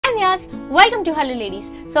Vyas welcome to hello ladies.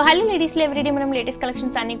 So hello ladies లో everyday మనం latest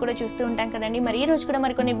collections అన్ని కూడా చూస్తూ ఉంటాం కదండి. మరి ఈ రోజు కూడా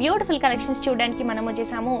మరికొన్ని బ్యూటిఫుల్ కలెక్షన్స్ చూడడానికి మనం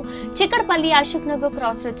వచ్చేసాము చిక్కడపల్లి అశోక్ నగర్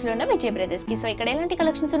క్రాస్ రోడ్స్ లో ఉన్న విజయ్ బ్రదర్స్ కి. సో ఇక్కడ ఎలాంటి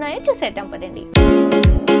కలెక్షన్స్ ఉన్నాయో చూసేద్దాం పదండి.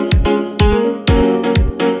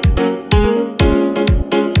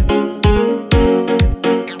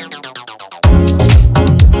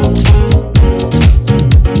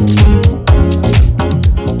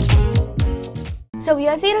 సో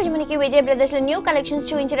వ్యూయర్స్ ఈ రోజు మనకి విజయ్ బ్రదర్స్ లో న్యూ కలెక్షన్స్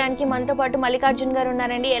చూపించడానికి మనతో పాటు మల్లికార్జున్ గారు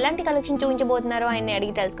ఉన్నారండి. ఎలాంటి కలెక్షన్ చూపించబోతున్నారో ఆయన్ని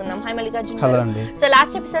అడిగి తెలుసుకుందాం. హాయ్ మల్లికార్జున్ గారు. సో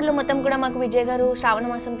లాస్ట్ ఎపిసోడ్ లో మొత్తం కూడా మాకు విజయ్ గారు శ్రావణ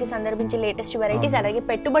మాసం కి సందర్భించి లేటెస్ట్ వెరైటీస్ అలాగే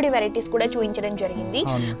పెట్టుబడి వెరైటీస్ కూడా చూపించడం జరిగింది.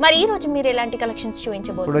 మరి ఈ రోజు మీరు ఎలాంటి కలెక్షన్స్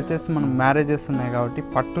చూపించబోతున్నారు? ఇప్పుడు వచ్చేసి మనం మ్యారేజెస్ ఉన్నాయి కాబట్టి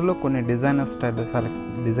పట్టులో కొన్ని డిజైనర్ స్టైల్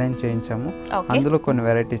డిజైన్ చేయించాము. అందులో కొన్ని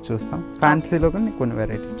వెరైటీస్ చూస్తాం, ఫ్యాన్సీలో కొన్ని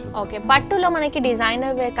వెరైటీస్ చూస్తాం. ఓకే, పట్టులో మనకి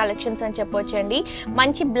డిజైనర్ వేర్ కలెక్షన్స్ అని చెప్పొచ్చు అండి.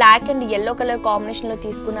 మంచి black and yellow colour combination లో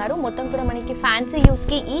తీసుకున్నారు. మొత్తం కూడా మనకి ఫ్యాన్సీ యూస్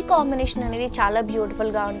కి ఈ కాంబినేషన్ అనేది చాలా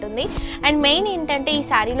బ్యూటిఫుల్ గా ఉంటుంది. అండ్ మెయిన్ ఏంటంటే ఈ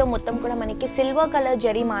శారీలో మొత్తం కూడా మనకి సిల్వర్ కలర్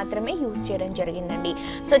జరీ మాత్రమే యూస్ చేయడం జరిగిందండి.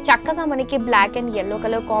 సో చక్కగా మనకి black and yellow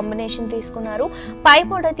colour combination తీసుకున్నారు. పై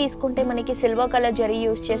బోర్డర్ తీసుకుంటే మనకి సిల్వర్ కలర్ జరీ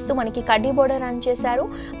యూస్ చేస్తూ మనకి కడ్డీ బోర్డర్ రన్ చేశారు.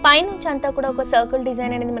 పైనుంచి అంతా కూడా ఒక సర్కిల్ డిజైన్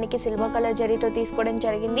అనేది మనకి సిల్వర్ కలర్ జరీతో తీసుకోవడం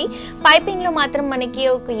జరిగింది. పైపింగ్ లో మాత్రం మనకి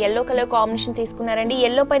ఒక yellow కలర్ కాంబినేషన్ తీసుకున్నారండి.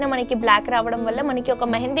 yellow పైన మనకి బ్లాక్ రావడం వల్ల మనకి ఒక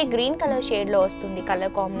మెహందీ గ్రీన్ కలర్ షేడ్ లో వస్తుంది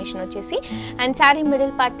కలర్ కాంబినేషన్ వచ్చేసి. అండ్ శారీ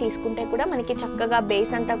మిడిల్ పార్ట్ తీసుకుంటే కూడా మనకి చక్కగా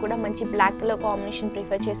బేస్ అంతా కూడా మంచి బ్లాక్ కలర్ కాంబినేషన్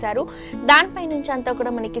ప్రిఫర్ చేశారు. దానిపై నుంచి అంతా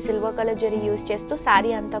కూడా మనకి సిల్వర్ కలర్ జరీ యూస్ చేస్తూ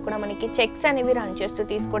శారీ అంతా కూడా మనకి చెక్స్ అనేవి రన్ చేస్తూ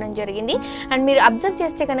తీసుకోవడం జరిగింది. అండ్ మీరు అబ్జర్వ్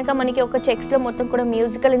చేస్తే కనుక మనకి ఒక చెక్స్ లో మొత్తం కూడా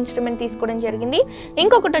మ్యూజికల్ ఇన్స్ట్రుమెంట్ తీసుకోవడం జరిగింది.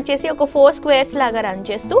 ఇంకొకటి వచ్చేసి ఒక 4 స్క్వేర్స్ లాగా రన్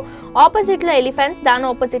చేస్తూ ఆపోజిట్ లో ఎలిఫెంట్స్, దాని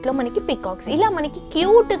ఆపోజిట్ లో మనకి పికాక్స్, ఇలా మనకి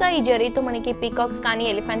క్యూట్ గా ఈ జరీతో మనకి పికాక్స్ కానీ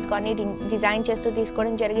ఎలిఫెంట్స్ కానీ డిజైన్ చేస్తూ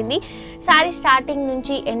తీసుకోవడం జరిగింది. శారీ స్టార్టింగ్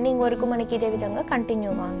నుంచి ఎండింగ్ వరకు మనకి ఇదే విధంగా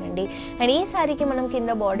కంటిన్యూగా ఉందండి. అండ్ ఈ శారీకి మనం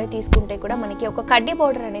కింద బార్డర్ తీసుకుంటే కూడా మనకి ఒక కడ్డీ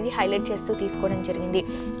బార్డర్ అనేది హైలైట్ చేస్తూ తీసుకోవడం జరిగింది.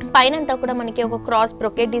 పైన అంతా కూడా మనకి ఒక క్రాస్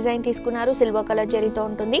బ్రొకెట్ డిజైన్ తీసుకున్నారు, సిల్వర్ కలర్ జరీతో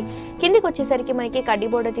ఉంటుంది. కిందికి వచ్చేసరికి మనకి కడ్డీ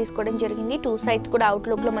బార్డర్ తీసుకోవడం జరిగింది. 2 సైడ్స్ కూడా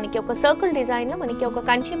అవుట్లుక్ లో మనకి ఒక సర్కిల్ డిజైన్ లో మనకి ఒక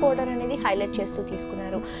కంచి బార్డర్ అనేది హైలైట్ చేస్తూ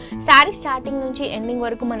తీసుకున్నారు. శారీ స్టార్టింగ్ నుంచి ఎండింగ్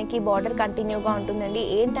వరకు మనకి బార్డర్ కంటిన్యూగా ఉంటుందండి.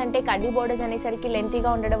 ఏంటంటే కడ్డీ బార్డర్స్ అనేసరికి లెంతీగా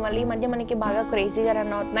ఉండడం వల్ల ఈ మధ్య మనకి బాగా క్రేజీగా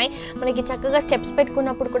రన్ అవుతున్నాయి. మనకి చక్కగా స్టెప్స్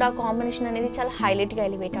పెట్టుకున్నప్పుడు కూడా కాంబినేషన్ అనేది చాలా హైలైట్ గా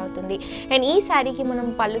ఎలివేట్ అవుతుంది. అండ్ ఈ శారీకి మనం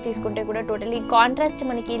పళ్ళు తీసుకుంటే కూడా టోటలీ కాంట్రాస్ట్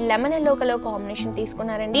మనకి లెమన్ ఎల్లో కలర్ కాంబినేషన్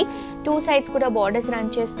తీసుకున్నారండి. 2 సైడ్స్ కూడా బార్డర్స్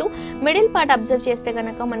రన్ చేస్తూ మిడిల్ పార్ట్ అబ్జర్వ్ చేస్తే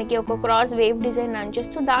కనుక మనకి ఒక క్రాస్ వేవ్ డిజైన్ రన్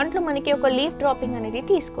చేస్తూ దాంట్లో మనకి ఒక లీఫ్ డ్రాపింగ్ అనేది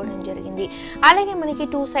తీసుకోవడం జరిగింది. అలాగే మనకి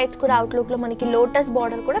 2 సైడ్స్ కూడా అవుట్లుక్ లో మనకి లోటస్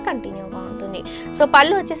బార్డర్ కూడా కంటిన్యూగా ఉంటుంది. సో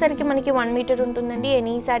పళ్ళు వచ్చేసరికి మనకి 1 మీటర్ ఉంటుందండి. అండ్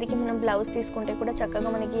ఈ శారీకి మనం బ్లౌజ్ తీసుకుంటే కూడా చక్కగా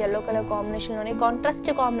మనకి yellow కలర్ కాంబినేషన్ లోనే కాంట్రాస్ట్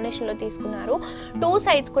కాంబినేషన్ లో తీసుకున్నారు. 2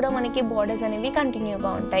 సైడ్స్ కూడా మనకి బార్డర్స్ అనేవి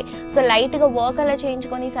కంటిన్యూగా ఉంటాయి. సో లైట్ గా వర్క్ అలా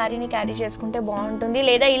చేయించుకొని ఈ శారీని క్యారీ చేసుకుంటే బాగుంటుంది.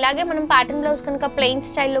 లేదా ఇలాగే మనం ప్యాటర్న్ బ్లౌజ్ కనుక ప్లెయిన్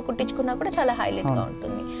స్టైల్లో కుట్టించుకున్నా కూడా చాలా హైలైట్ గా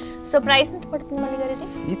ఉంటుంది. సో ప్రైస్ ఎంత పడుతుంది మళ్ళీ గారు? ఇది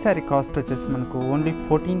ఈ సారీ కాస్ట్ వచ్చేసి మనకు ఓన్లీ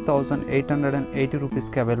 14,880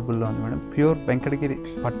 రూపీస్కి అవైలబుల్లో ఉంది మేడం. ప్యూర్ వెంకటగిరి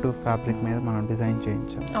పట్టు ఫ్యాబ్రిక్ మీద మనం డిజైన్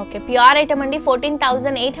చేయించాం. ఓకే, ప్యూర్ ఐటమ్ అండి.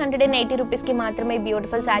 14,880 రూపీస్కి మాత్రమే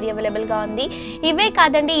బ్యూటిఫుల్ శారీ అవైలబుల్ గా ఉంది. ఇవే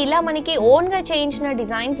కాదండి, ఇలా మనకి ఓన్ గా చేయించిన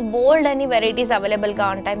డిజైన్స్ బోల్డ్ అని వెరైటీస్ అవైలబుల్ గా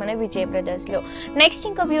ఉంటాయి మన విజయ్ బ్రదర్స్ లో. నెక్స్ట్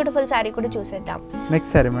ఇంకో బ్యూటిఫుల్ శారీ కూడా చూసేద్దాం.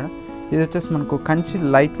 నెక్స్ట్ శారీ మేడం, ఇది వచ్చేసి మనకు కంచి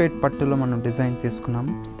లైట్ వెయిట్ పట్టులో మనం డిజైన్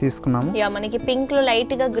తీసుకున్నాము. యా, మనకి పింక్ లో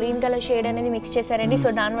లైట్ గా గ్రీన్ కలర్ షేడ్ అనేది మిక్స్ చేశారండి. సో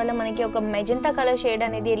దానివల్ల మనకి ఒక మెజెంతా కలర్ షేడ్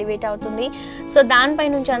అనేది ఎలివేట్ అవుతుంది. సో దానిపై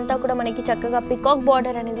నుంచి అంతా కూడా మనకి చక్కగా పికాక్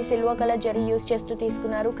బార్డర్ అనేది సిల్వర్ కలర్ జరీ యూస్ చేస్తూ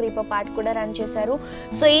తీసుకున్నారు. క్రీపర్ పార్ట్ కూడా రన్ చేశారు.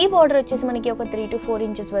 సో ఈ బార్డర్ వచ్చేసి మనకి ఒక 3 to 4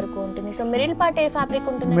 ఇంచెస్ వరకు ఉంటుంది. So middle part A fabric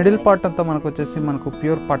ఉంటుంది? మిడిల్ పార్ట్ అంతా మనకు వచ్చేసి మనకు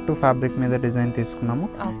ప్యూర్ పట్టు ఫ్యాబ్రిక్ మీద డిజైన్ తీసుకున్నాము.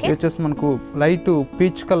 ఇది వచ్చేసి మనకు లైట్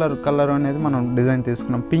పీచ్ కలర్ అనేది మనం డిజైన్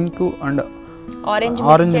తీసుకున్నాం. పింక్ అండ్ ఆరెంజ్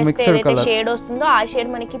ఏదైతే షేడ్ వస్తుందో ఆ షేడ్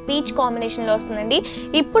మనకి పీచ్ కాంబినేషన్ లో వస్తుందండి.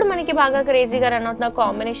 ఇప్పుడు మనకి బాగా క్రేజీగా రన్ అవుతున్న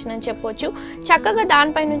కాంబినేషన్ అని చెప్పొచ్చు. చక్కగా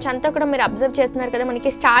దానిపై నుంచి అంతా కూడా మీరు అబ్జర్వ్ చేస్తున్నారు కదా,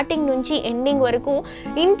 మనకి స్టార్టింగ్ నుంచి ఎండింగ్ వరకు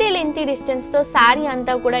ఇంతే లెంతీ డిస్టెన్స్ తో శారీ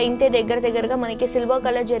అంతా కూడా ఇంతే దగ్గరగా మనకి సిల్వర్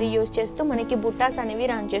కలర్ జరీ యూస్ చేస్తూ మనకి బుట్టాస్ అనేవి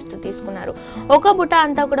రన్ చేస్తూ తీసుకున్నారు. ఒక బుట్ట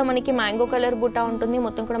అంతా కూడా మనకి మ్యాంగో కలర్ బుట్ట ఉంటుంది.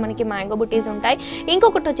 మొత్తం కూడా మనకి మ్యాంగో బుట్టీస్ ఉంటాయి.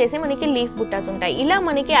 ఇంకొకటి వచ్చేసి మనకి లీఫ్ బుట్టాస్ ఉంటాయి. ఇలా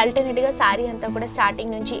మనకి అల్టర్నేట్ గా శారీ అంతా కూడా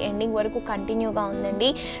స్టార్టింగ్ నుంచి ఎండింగ్ వరకు కంటిన్యూ కంటిన్యూగా ఉందండి.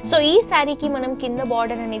 సో ఈ శారీకి మనం కింద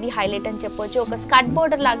బార్డర్ అనేది హైలైట్ అని చెప్పొచ్చు. ఒక స్కర్ట్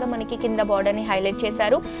బార్డర్ లాగా మనకి కింద బార్డర్ని హైలైట్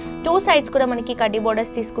చేశారు. 2 సైడ్స్ కూడా మనకి కడ్డీ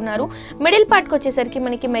బార్డర్స్ తీసుకున్నారు. మిడిల్ పార్ట్కి వచ్చేసరికి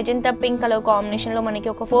మనకి మెజెంటా పింక్ కలర్ కాంబినేషన్లో మనకి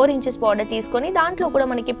ఒక 4 ఇంచెస్ బార్డర్ తీసుకొని దాంట్లో కూడా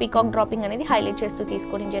మనకి పీకాక్ డ్రాపింగ్ అనేది హైలైట్ చేస్తూ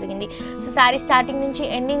తీసుకోవడం జరిగింది. సో శారీ స్టార్టింగ్ నుంచి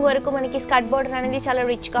ఎండింగ్ వరకు మనకి స్కర్ట్ బార్డర్ అనేది చాలా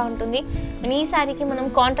రిచ్గా ఉంటుంది. ఈ శారీకి మనం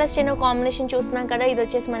కాంట్రాస్ట్ అయిన కాంబినేషన్ చూస్తున్నాం కదా, ఇది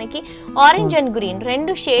వచ్చేసి మనకి ఆరెంజ్ అండ్ గ్రీన్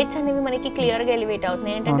 2 షేడ్స్ అనేవి మనకి క్లియర్గా ఎలివేట్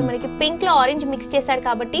అవుతున్నాయి. ఏంటంటే మనకి పింక్లో ఆరెంజ్ మిక్స్ చేశారు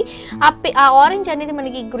కాబట్టి ఆ ఆరెంజ్ అనేది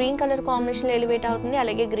మనకి గ్రీన్ కలర్ కాంబినేషన్లో ఎలివేట్ అవుతుంది.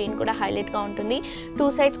 అలాగే గ్రీన్ కూడా హైలైట్గా ఉంటుంది. 2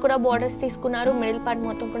 సైడ్స్ కూడా బార్డర్స్ తీసుకున్నారు. మిడిల్ పార్ట్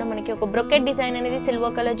మొత్తం కూడా మనకి ఒక బ్రొకెట్ డిజైన్ అనేది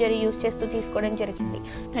సిల్వర్ కలర్ జరీ యూస్ చేస్తూ తీసుకోవడం జరిగింది.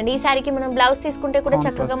 అండ్ ఈ శారీకి మనం బ్లౌజ్ తీసుకుంటే కూడా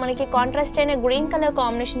చక్కగా మనకి కాంట్రాస్ట్ అయిన గ్రీన్ కలర్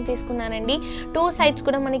కాంబినేషన్ తీసుకున్నానండి. 2 సైడ్స్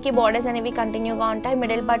కూడా మనకి బార్డర్స్ అనేవి కంటిన్యూగా ఉంటాయి.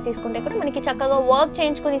 మిడిల్ పార్ట్ తీసుకుంటే కూడా మనకి చక్కగా వర్క్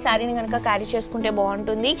చేయించుకుని శారీని కనుక క్యారీ చేసుకుంటే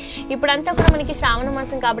బాగుంటుంది. ఇప్పుడంతా కూడా మనకి శ్రావణ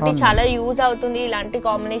మాసం కాబట్టి చాలా యూజ్ అవుతుంది ఇలాంటి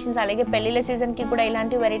కాంబినేషన్స్. అలాగే పెళ్లిళ్ళ సీజన్కి కూడా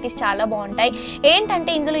ఇలాంటి వెరైటీస్ చాలా బాగుంటాయి.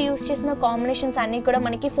 ఏంటంటే ఇందులో యూజ్ చేసిన కాంబినేషన్స్ అన్ని కూడా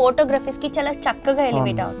మనకి ఫోటోగ్రఫీస్కి చాలా చక్కగా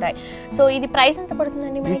ఎలివేట్ అవుతాయి. సో ఇది ప్రైస్ ఎంత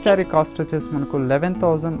పడుతుందండి? ఈ సారీ కాస్ట్ వచ్చేసి మనకు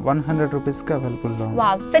 11,100 రూపీస్ కి అవైలబుల్ గా ఉంది.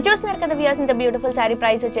 వావ్, సో చూస్తున్నారు కదా వ్యూయర్స్, ఇంత బ్యూటిఫుల్ సారీ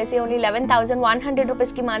ప్రైస్ వచ్చేసి ఓన్లీ 11,100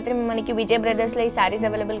 రూపీస్ కి మాత్రమే మనకి విజయ్ బ్రదర్స్ లో ఈ సారీస్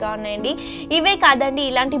అవైలబుల్ గా ఉన్నాయండి. ఇవే కాదండి,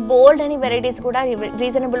 ఇలాంటి బోల్డ్ అని వెరైటీస్ కూడా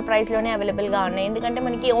రీజనబుల్ ప్రైస్ లోనే అవైలబుల్ గా ఉన్నాయి. ఎందుకంటే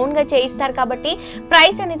మనకి ఓన్ గా చేయిస్తారు కాబట్టి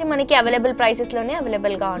ప్రైస్ అనేది మనకి అవైలబుల్ ప్రైసెస్ లోనే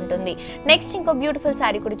అవైలబుల్ గా ఉంటుంది. నెక్స్ట్ ఇంకో బ్యూటిఫుల్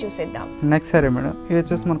సారీ కూడా చూసేద్దాం. నెక్స్ట్ సారీ మేడం, ఇది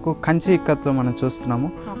వచ్చేసి మనకు కంచి ఇక్కత్ లో మనం చూస్తున్నాము.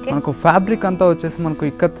 మనకు ఫ్యాబ్రిక్ అంతా వచ్చేసి మనకు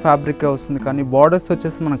ఇక్కత్ ఫ్యాబ్రిక్ వస్తుంది, కానీ బార్డర్స్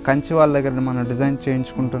వచ్చేసి మనం కంచి వాళ్ళ దగ్గర మనం డిజైన్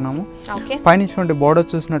చేయించుకుంటున్నాము. పైన బార్డర్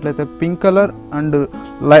చూసినట్లయితే pink colour and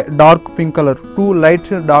dark pink colour 2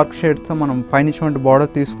 lights dark shades మనం పైన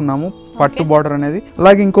బార్డర్ తీసుకున్నాము. పట్టు బార్డర్ అనేది.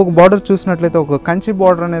 అలాగే ఇంకొక బార్డర్ చూసినట్లయితే ఒక కంచి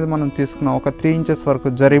బార్డర్ అనేది మనం తీసుకున్నాం. ఒక 3 ఇంచెస్ వరకు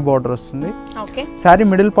జరీ బార్డర్ వస్తుంది. శారీ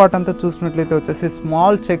మిడిల్ పార్ట్ అంతా చూసినట్లయితే వచ్చేసి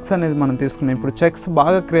స్మాల్ చెక్స్ అనేది మనం తీసుకున్నాం. ఇప్పుడు చెక్స్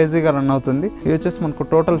బాగా క్రేజీగా రన్ అవుతుంది. ఇది వచ్చేసి మనకు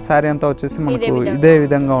టోటల్ శారీ అంతా వచ్చేసి మనకు ఇదే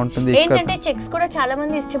విధంగా ఉంటుంది. ఏంటంటే చెక్స్ కూడా చాలా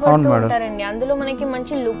మంది ఇష్టపడుతూ ఉంటారండి. అందులో మనకి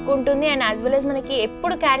మంచి లుక్ ఉంటుంది అండ్ యాజ్ వెల్ as మనకి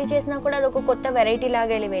ఎప్పుడు క్యారీ చేసినా కూడా అది ఒక కొత్త వెరైటీ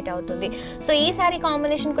లాగా ఎలివేట్ అవుతుంది. సో ఈ శారీ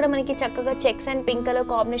కాంబినేషన్ కూడా మనకి చక్కగా checks and pink colour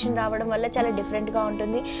combination రావడం వల్ల చాలా డిఫరెంట్ గా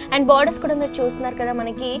ఉంటుంది. అండ్ బార్డర్స్ కూడా మీరు చూస్తున్నారు కదా,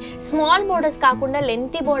 మనకి స్మాల్ బోర్డర్స్ కాకుండా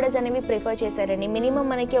లెంతీ బోర్డర్స్ అనేవి ప్రిఫర్ చేశారండి. మినిమం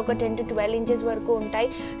మనకి ఒక 10 to 12 ఇంచెస్ వరకు ఉంటాయి.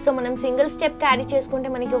 సో మనం సింగిల్ స్టెప్ క్యారీ చేసుకుంటే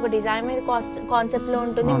మనకి ఒక డిజైన్ కాన్సెప్ట్ లో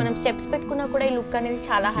ఉంటుంది. మనం స్టెప్స్ పెట్టుకున్నా కూడా ఈ లుక్ అనేది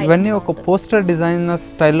చాలా హై. ఇవన్నీ ఒక పోస్టర్ డిజైనర్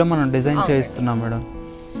స్టైల్లో మనం డిజైన్ చేస్తున్నాం మేడం.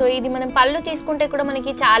 సో ఇది మనం పళ్ళు తీసుకుంటే కూడా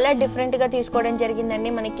మనకి చాలా డిఫరెంట్గా తీసుకోవడం జరిగిందండి.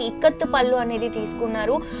 మనకి ఇక్కత్తు పళ్ళు అనేది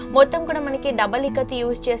తీసుకున్నారు. మొత్తం కూడా మనకి డబల్ ఇక్కత్తు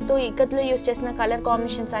యూజ్ చేస్తూ ఇక్కత్తులో యూజ్ చేసిన కలర్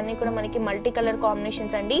కాంబినేషన్స్ అన్నీ కూడా మనకి మల్టీ కలర్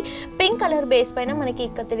కాంబినేషన్స్ అండి. పింక్ కలర్ బేస్ పైన మనకి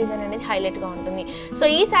ఇక్కత్తు డిజైన్ అనేది హైలైట్గా ఉంటుంది. సో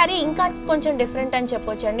ఈ సారీ ఇంకా కొంచెం డిఫరెంట్ అని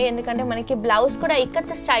చెప్పొచ్చు అండి, ఎందుకంటే మనకి బ్లౌజ్ కూడా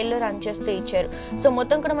ఇక్కత్తు స్టైల్లో రన్ చేస్తూ ఇచ్చారు. సో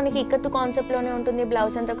మొత్తం కూడా మనకి ఇక్కత్తు కాన్సెప్ట్లోనే ఉంటుంది.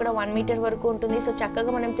 బ్లౌజ్ అంతా కూడా 1 మీటర్ వరకు ఉంటుంది. సో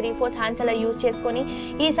చక్కగా మనం 3/4 హ్యాండ్స్ అలా యూజ్ చేసుకొని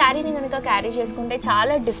ఈ శారీని కనుక క్యారీ చేసుకుంటే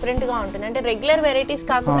చాలా డిఫరెంట్ గా ఉంటుంది. అంటే రెగ్యులర్ వెరైటీస్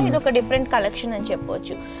కాకుండా ఇది ఒక డిఫరెంట్ కలెక్షన్ అని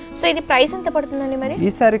చెప్పొచ్చు. సో ఇది ప్రైస్ ఎంత పడుతుందండి మరి? ఈ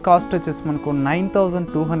సారీ కాస్ట్ వచ్చేసి మనకు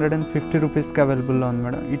 9,250 రూపీస్ కి అవైలబుల్ లో ఉంది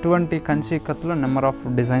మేడం. ఇటువంటి కంచి కత్తులో నెంబర్ ఆఫ్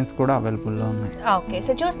డిజైన్స్ కూడా అవైలబుల్ లో ఉన్నాయి. ఓకే,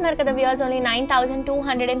 సో చూస్తున్నారు కదా వ్యూయర్స్, ఓన్లీ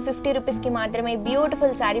 9,250 రూపీస్ కి మాత్రమే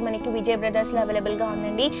బ్యూటిఫుల్ సారీ మనకి విజయ్ బ్రదర్స్ లో అవైలబుల్ గా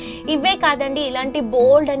ఉందండి. ఇవే కాదండి, ఇలాంటి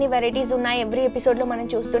బోల్డ్ అని వెరైటీస్ ఉన్నాయి. ఎవ్రీ ఎపిసోడ్ లో మనం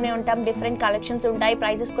చూస్తూనే ఉంటాం. డిఫరెంట్ కలెక్షన్స్ ఉంటాయి.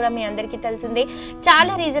 ప్రైసెస్ కూడా మీ అందరికీ తెలిసిందే,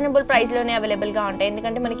 చాలా రీజనబుల్ ప్రైస్ లోనే అవైలబుల్ గా ఉంటాయి. ఎందుకంటే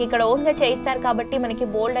మనకి ఇక్కడ ఓన్ గా చేయిస్తారు కాబట్టి మనకి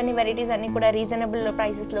బోల్డ్ అని వెరైటీస్ అన్ని కూడా రీజనబుల్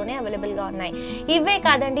ప్రైసెస్ లోనే అవైలబుల్ గా ఉన్నాయి. ఇవే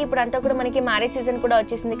కాదండి, ఇప్పుడు అంతా కూడా మనకి మ్యారేజ్ సీజన్ కూడా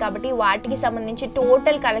వచ్చేసింది కాబట్టి వాటికి సంబంధించి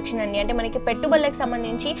టోటల్ కలెక్షన్ అండి. అంటే మనకి పెట్టుబడులకు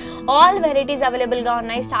సంబంధించి ఆల్ వెరైటీస్ అవైలబుల్ గా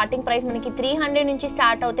ఉన్నాయి. స్టార్టింగ్ ప్రైస్ మనకి 300 నుంచి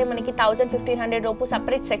స్టార్ట్ అవుతే మనకి 1,000-1,500 రూపు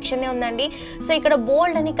సపరేట్ సెక్షన్ ఉందండి. సో ఇక్కడ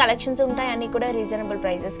బోల్డ్ అని కలెక్షన్స్ ఉంటాయి, అన్ని కూడా రీజనబుల్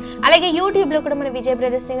ప్రైసెస్. అలాగే యూట్యూబ్ లో కూడా మన విజయ్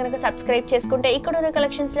బ్రదర్స్ ని కనుక సబ్స్క్రైబ్ చేసుకుంటే ఇక్కడ ఉన్న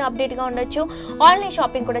కలెక్షన్స్ లో అప్డేట్ గా ఉండొచ్చు. ఆన్లైన్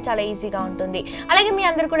షాపింగ్ కూడా చాలా ఈజీగా ఉంటుంది. అలాగే మీ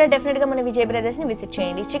అందరూ కూడా డెఫినెట్ గా మన విజయ్ బ్రదర్స్ ని విజిట్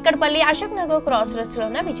చేయండి. చిక్కడపల్లి అశోక్ నగర్ క్రాస్ రోడ్స్ లో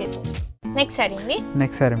ఉన్న విజయ్. నెక్స్ట్ సారీ అండి.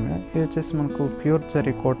 నెక్స్ట్ సారీ మేడం, ఇది వచ్చేసి మనకు pure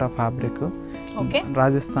zari quota fabric,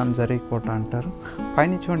 Rajasthan zari quota అంటారు.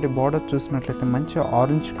 పైన బార్డర్ చూసినట్లయితే మంచి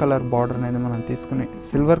ఆరెంజ్ కలర్ బార్డర్ అనేది మనం తీసుకుని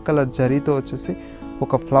సిల్వర్ కలర్ జరీతో వచ్చేసి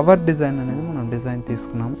ఒక ఫ్లవర్ డిజైన్ అనేది మనం డిజైన్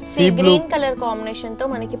తీసుకున్నాం. సీ గ్రీన్ కలర్ కాంబినేషన్ తో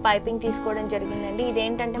మనకి పైపింగ్ తీసుకోవడం జరిగిందండి.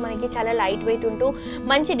 ఇదేంటంటే మనకి చాలా లైట్ వెయిట్ ఉంటూ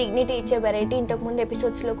మంచి డిగ్నిటీ ఇచ్చే వెరైటీ. ఇంతకు ముందు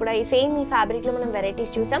ఎపిసోడ్స్ లో కూడా ఈ సేమ్ ఈ ఫ్యాబ్రిక్ లో మనం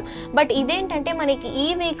వెరైటీస్ చూసాం. బట్ ఇదేంటంటే మనకి ఈ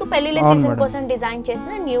వీక్ పెళ్లిళ్ళ సీజన్ కోసం డిజైన్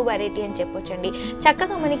చేసిన న్యూ వెరైటీ అని చెప్పొచ్చండి.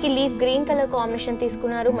 చక్కగా మనకి లీఫ్ గ్రీన్ కలర్ కాంబినేషన్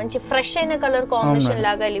తీసుకున్నారు. మంచి ఫ్రెష్ అయిన కలర్ కాంబినేషన్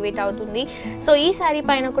లాగా ఎలివేట్ అవుతుంది. సో ఈ సారీ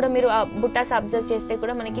పైన కూడా మీరు బుట్టాస్ అబ్జర్వ్ చేస్తే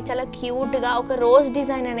కూడా మనకి చాలా క్యూట్ గా ఒక రోజ్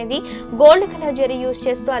డిజైన్ అనేది గోల్డ్ కలర్ జరీ యూస్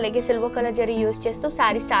చేస్తూ అలాగే సిల్వర్ కలర్ జరీ యూస్ చేస్తూ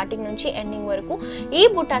శారీ స్టార్టింగ్ నుంచి ఎండింగ్ వరకు ఈ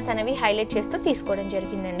బుటాస్ అనేవి హైలైట్ చేస్తూ తీసుకోవడం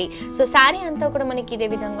జరిగిందండి. సో శారీ అంతా కూడా మనకి ఇదే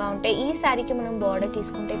విధంగా ఉంటాయి. ఈ శారీకి మనం బార్డర్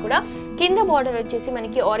తీసుకుంటే కూడా కింద బార్డర్ వచ్చేసి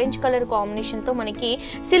మనకి ఆరెంజ్ కలర్ కాంబినేషన్ తో మనకి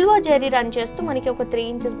సిల్వర్ జరీ రన్ చేస్తూ మనకి ఒక 3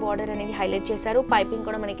 ఇంచెస్ బార్డర్ అనేది హైలైట్ చేశారు. పైపింగ్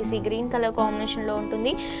కూడా మనకి సీ గ్రీన్ కలర్ కాంబినేషన్ లో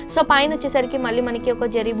ఉంటుంది. సో పైన వచ్చేసరికి మళ్ళీ మనకి ఒక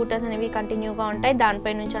జరీ బుటాస్ అనేవి కంటిన్యూగా ఉంటాయి.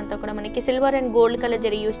 దానిపై నుంచి అంతా కూడా మనకి silver and gold colour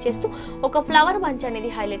zari use చేస్తూ ఒక ఫ్లవర్ బంచ్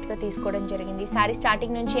అనేది హైలైట్ గా తీసుకోవడం జరిగింది. సారీ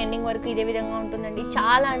స్టార్టింగ్ నుంచి ఎండింగ్ వరకు ఇదే విధంగా ఉంటుందండి.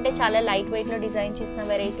 చాలా అంటే చాలా లైట్ వెయిట్ లో డిజైన్ చేసిన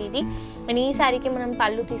వెరైటీ ఇది. అండ్ ఈ సారీకి మనం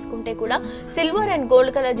పళ్ళు తీసుకుంటే కూడా silver and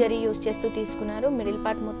gold colour zari use చేస్తూ తీసుకున్నారు. మిడిల్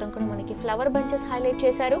పార్ట్ మొత్తం కూడా మనకి ఫ్లవర్ బంచెస్ హైలైట్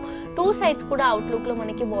చేశారు. 2 సైడ్స్ కూడా అవుట్లుక్ లో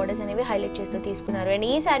మనకి బోర్డర్స్ అనేవి హైలైట్ చేస్తూ తీసుకున్నారు. అండ్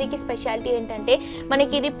ఈ సారీకి స్పెషాలిటీ ఏంటంటే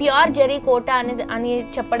మనకి ఇది ప్యూర్ జరీ కోటా అని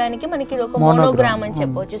చెప్పడానికి మనకి ఇది ఒక మోనోగ్రామ్ అని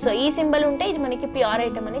చెప్పొచ్చు. సో ఈ సింబల్ ఉంటే ఇది మనకి ప్యూర్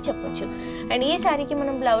ఐటమ్ అని చెప్పొచ్చు. అండ్ ఈ సారీకి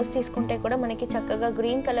మనం బ్లౌజ్ తీసుకుంటే కూడా మనకి చక్కగా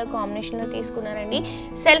గ్రీన్ కలర్ కాంబినేషన్ లో తీసుకున్నారండి.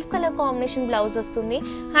 సెల్ఫ్ కలర్ కాంబినేషన్ బ్లౌజ్ వస్తుంది.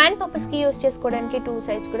 హ్యాండ్ పర్పస్ కి యూస్ చేసుకోవడానికి 2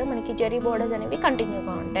 సైడ్స్ కూడా మనకి జరీ బోర్డర్స్ అనేవి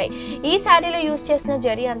కంటిన్యూగా ఉంటాయి. ఈ సారీలో యూస్ చేసిన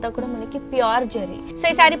జరీ అంతా కూడా మనకి ప్యూర్ జరీ. సో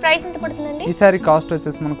ఈ సారీ ప్రైస్ ఎంత పడుతుందండి? ఈ సారీ కాస్ట్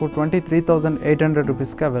వచ్చేసి మనకు 23,800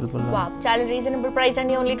 రూపీస్ కి అవైలబుల్. వావ్, చాలా రీజనబుల్ ప్రైస్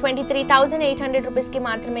అండి. ఓన్లీ 23,800 రూపీస్ కి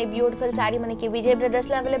మాత్రమే బ్యూటిఫుల్ సారీ మనకి విజయ్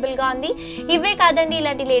బ్రదర్స్ లో అవైలబుల్ గా ఉంది. ఇవే కాదండి,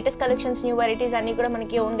 ఇలాంటి లేటెస్ట్ కలెక్షన్స్ న్యూ వెరైటీస్ అన్ని కూడా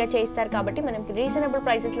మనకి ఓన్ గా చేస్తారు కాబట్టి మనకి రీజనబుల్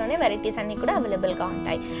ప్రైసెస్ లోనే వెరైటీస్ అన్ని కూడా అవైలబుల్ గా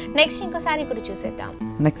ఉంటాయి. నెక్స్ట్ ఇంకో సారీ కూడా చూసేద్దాం.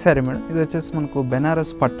 నెక్స్ట్ సారీ మేడం, ఇది వచ్చేసి మనకు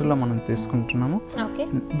బెనారస్ పట్టులో మనం తీసుకుంటున్నాము. ఓకే,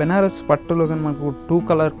 బెనారస్ పట్టులో కానీ మనకు 2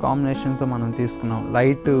 కలర్ కాంబినేషన్ తో మనం తీసుకున్నాం.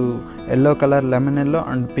 Light yellow colour, lemon yellow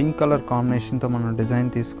and pink colour combination తో మనం డిజైన్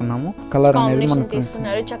తీసుకున్నాము. కలర్ అనేది మనం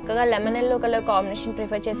తీసుకున్నారు. చక్కగా lemon yellow colour combination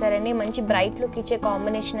prefer చేశారండి. మంచి బ్రైట్ లుక్ ఇచ్చే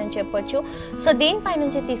కాంబినేషన్ అని చెప్పొచ్చు. సో దీనిపై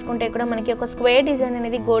నుంచి తీసుకుంటే కూడా మనకి ఒక స్క్వేర్ డిజైన్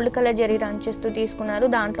అనేది గోల్డ్ కలర్ జరీ రన్ చేస్తూ తీసుకున్నారు.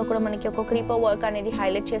 దాంట్లో కూడా మనకి ఒక క్రీపర్ వర్క్ అనేది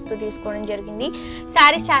హైలైట్ చేస్తూ తీసుకోవడం జరిగింది.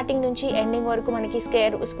 శారీ స్టార్టింగ్ నుంచి ఎండింగ్ వరకు మనకి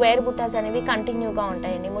స్క్వేర్ బుటాస్ అనేవి కంటిన్యూగా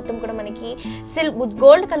ఉంటాయండి. మొత్తం కూడా మనకి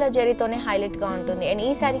గోల్డ్ కలర్ జరీతోనే హైలైట్ గా ఉంటుంది. అండ్ ఈ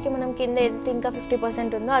శారీకి మనం కింద ఏదైతే ఇంకా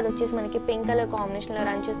 50% ఉందో అది వచ్చేసి మనకి పింక్ కలర్ కాంబినేషన్ లో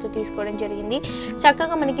రన్ చేస్తూ తీసుకోవడం జరిగింది.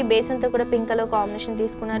 చక్కగా మనకి బేస్ అంతా కూడా పింక్ కలర్ కాంబినేషన్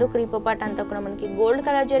తీసుకున్నారు. క్రీపర్ పార్ట్ అంతా కూడా మనకి గోల్డ్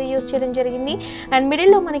కలర్ జరీ యూస్ చేయడం జరిగింది. అండ్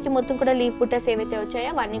మిడిల్ లో మనకి మొత్తం కూడా లీఫ్ బుటాస్ ఏవైతే వచ్చాయో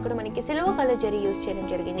అవన్నీ కూడా మనకి సిల్వర్ కలర్ జరీ యూస్ చేయడం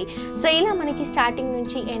జరిగింది. సో ఇలా మనకి స్టార్టింగ్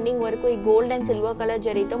నుంచి ఎండింగ్ వరకు ఈ గోల్డ్ అండ్ సిల్వర్ కలర్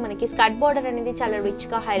జరీతో మనకి స్కర్ట్ బార్డర్ అనేది చాలా రిచ్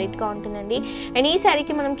గా హైలైట్ గా ఉంటుందండి. అండ్ ఈ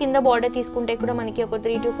సారీకి మనం కింద బార్డర్ తీసుకుంటే కూడా మనకి ఒక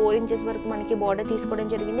 3 to 4 ఇంచెస్ వరకు మనకి బార్డర్ తీసుకోవడం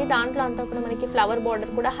జరిగింది. దాంట్లో అంతా కూడా మనకి ఫ్లవర్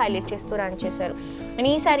బార్డర్ కూడా హైలైట్ చేస్తూ రన్ చేశారు. అండ్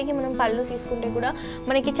ఈ సారీకి మనం పళ్ళు తీసుకుంటే కూడా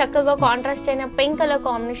మనకి చక్కగా కాంట్రాస్ట్ అయిన పింక్ కలర్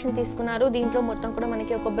కాంబినేషన్ తీసుకున్నారు. దీంట్లో మొత్తం కూడా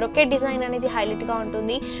మనకి ఒక బ్రొకెట్ డిజైన్ అనేది హైలైట్ గా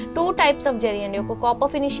ఉంటుంది. 2 టైప్స్ ఆఫ్ జరీ అండి, ఒక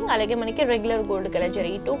కాపర్ ఫినిషింగ్ అలాగే మనకి regular gold colour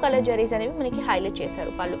zari. 2 colour zaris అనేవి మనకి హైలైట్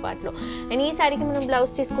చేశారు పళ్ళు పార్ట్ లో. అండ్ ఈ సారీకి మనం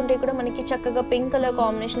బ్లౌజ్ తీసుకుంటే కూడా మనకి చక్కగా పింక్ కలర్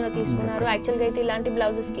కాంబినేషన్ లో తీసుకున్నారు. యాక్చువల్ గా అయితే ఇలాంటి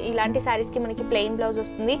బ్లౌజెస్ కి ఇలాంటి సారీస్ కి మనకి ప్లెయిన్ బ్లౌజ్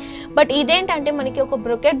వస్తుంది. బట్ ఇదేంటంటే మనకి ఒక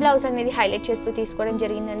బ్రొకెట్ బ్లౌజ్ అనేది హైలైట్ చేస్తూ తీసుకోవడం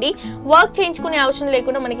జరిగిందండి. వర్క్ చేయించుకునే అవసరం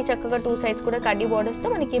లేకుండా మనకి చక్కగా 2 సైడ్స్ కూడా కడ్డీ బార్డర్స్ తో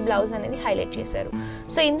మనకి బ్లౌజ్ అనేది హైలైట్ చేశారు.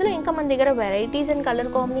 సో ఇందులో ఇంకా మన దగ్గర వెరైటీస్ అండ్ కలర్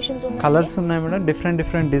కాంబినేషన్స్ ఉన్నాయి. కలర్స్ ఉన్నాయి మేడం,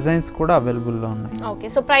 డిఫరెంట్ డిజైన్స్ కూడా అవైలబుల్ లో ఉన్నాయి. ఓకే,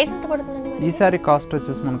 సో ప్రైస్ ఎంత పడుతుందండి? ఈ సారీ కాస్ట్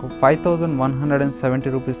వచ్చేసి మనకు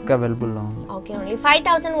 5,170 రూపీస్ కి అవైలబుల్ లో ఉంది. ఓకే, ఓన్లీ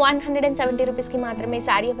 5,170 రూపీస్ కి మాత్రమే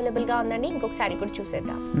సారీ అవైలబుల్ గా ఉందండి. ఇంకొక సారీ కూడా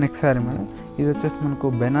చూసేద్దాం. నెక్స్ట్ సారీ మేడం, ఇది వచ్చేసి మనకు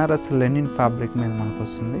బెనారస్ లెనిన్ ఫ్యాబ్రిక్ మీద మనకు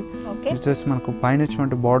వస్తుంది. ఇది వచ్చేసి మనకు పైన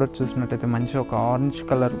వచ్చినటువంటి బార్డర్ చూసినట్టయితే మంచి ఒక ఆరెంజ్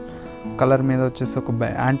కలర్ మీద వచ్చేసి ఒక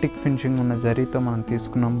యాంటిక్ ఫినిషింగ్ ఉన్న జరీతో మనం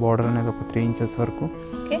తీసుకున్నాం. బార్డర్ అనేది ఒక 3 ఇంచెస్ వరకు.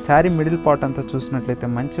 శారీ మిడిల్ పార్ట్ అంతా చూసినట్లయితే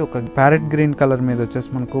మంచి ఒక ప్యారెట్ గ్రీన్ కలర్ మీద వచ్చేసి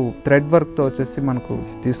మనకు థ్రెడ్ వర్క్ తో వచ్చేసి మనకు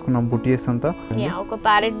తీసుకున్నాం బుటీస్ అంతా. ఒక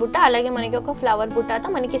ప్యారెట్ బుట్ట అలాగే మనకి ఒక ఫ్లవర్ బుట్టతో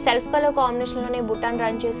మనకి సెల్ఫ్ కలర్ కాంబినేషన్ లోనే బుట్టాను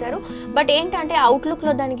రన్ చేశారు. బట్ ఏంటంటే అవుట్లుక్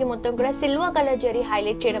లో దానికి మొత్తం కూడా సిల్వర్ కలర్ జరీ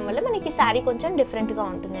హైలైట్ చేయడం వల్ల మనకి శారీ కొంచెం డిఫరెంట్ గా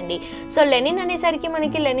ఉంటుందండి. సో లెనిన్ అనేసరికి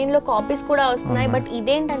మనకి లెనిన్ లో కాపీస్ కూడా వస్తున్నాయి. బట్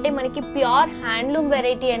ఇదేంటంటే మనకి ప్యూర్ హ్యాండ్లూమ్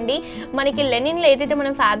వెరైటీ అండి. మనకి లెనిన్ లో ఏదైతే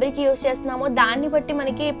మనం ఫ్యాబ్రిక్ యూస్ చేస్తున్నామో దాన్ని బట్టి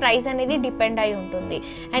మనకి ప్రైస్ అనేది డిపెండ్ అయి ఉంటుంది.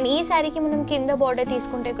 అండ్ ఈ సారీకి మనం కింద బార్డర్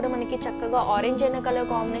తీసుకుంటే కూడా మనకి చక్కగా ఆరెంజ్ అయిన కలర్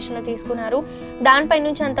కాంబినేషన్ లో తీసుకున్నారు. దానిపై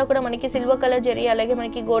నుంచి అంతా కూడా మనకి సిల్వర్ కలర్ జరీ అలాగే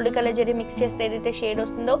మనకి గోల్డ్ కలర్ జరీ మిక్స్ చేస్తే ఏదైతే షేడ్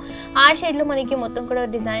వస్తుందో ఆ షేడ్ లో మనకి మొత్తం కూడా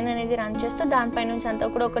డిజైన్ అనేది రన్ చేస్తూ దానిపై నుంచి అంతా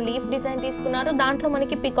కూడా ఒక లీఫ్ డిజైన్ తీసుకున్నారు. దాంట్లో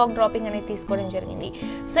మనకి పికాక్ డ్రాపింగ్ అనేది తీసుకోవడం జరిగింది.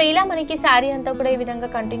 సో ఇలా మనకి సారీ అంతా కూడా ఈ విధంగా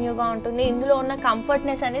కంటిన్యూగా ఉంటుంది. ఇందులో ఉన్న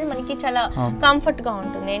కంఫర్ట్నెస్ అనేది మనకి చాలా కంఫర్ట్ గా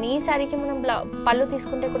ఉంటుంది. అండ్ ఈ సారీకి మనం పళ్ళు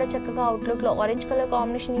తీసుకుంటే కూడా చక్కగా అవుట్లుక్ లో ఆరెంజ్ కలర్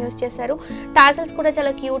కాంబినేషన్ యూస్ చేశారు. టాసల్స్ కూడా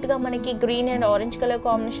చాలా క్యూట్ గా మనకి green and orange colour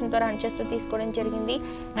combination తో రన్ చేస్తూ తీసుకోవడం జరిగింది.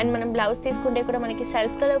 అండ్ మనం బ్లౌజ్ తీసుకుంటే కూడా మనకి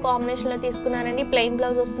సెల్ఫ్ కలర్ కాంబినేషన్ లో తీసుకున్నారండి. ప్లెయిన్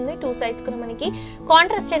బ్లౌజ్ వస్తుంది. 2 సైడ్స్ కూడా మనకి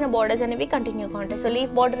కాంట్రాస్ట్ అయిన బోర్డర్స్ అనేవి కంటిన్యూగా ఉంటాయి. సో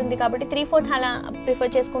లీఫ్ బార్డర్ ఉంది కాబట్టి 3/4 అలా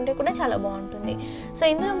ప్రిఫర్ చేసుకుంటే కూడా చాలా బాగుంటుంది. సో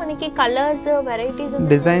ఇందులో మనకి కలర్స్ వెరైటీస్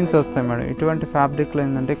డిజైన్స్ వస్తాయి మేడం. ఇటువంటి ఫ్యాబ్రిక్ లో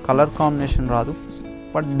ఏంటంటే కలర్ కాంబినేషన్ రాదు,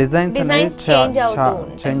 బట్ డిజైన్స్ అనేది చేంజ్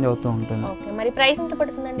అవుతూ ఉంటుంది. ఓకే, మరి ప్రైస్ ఎంత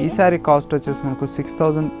పడుతుందండి? ఈ సారీ కాస్ట్ వచ్చేసి మనకు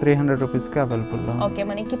 6300 రూపీస్ కి అవైలబుల్ లో. ఓకే,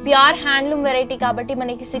 మనకి ప్యూర్ హ్యాండ్లూమ్ వెరైటీ కాబట్టి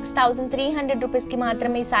మనకి 6300 రూపీస్ కి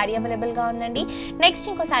మాత్రమే ఈ సారీ అవైలబుల్ గా ఉందండి. నెక్స్ట్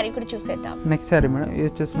ఇంకో సారీ కూడా చూసేద్దాం. నెక్స్ట్ సారీ మేడం, ఇది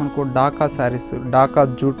వచ్చేసి మనకు డాకా సారీస్, డాకా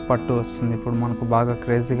జూట్ పట్టు వస్తుంది. ఇప్పుడు మనకు బాగా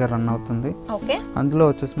క్రేజీగా రన్ అవుతుంది. ఓకే, అందులో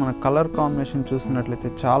వచ్చేసి మన కలర్ కాంబినేషన్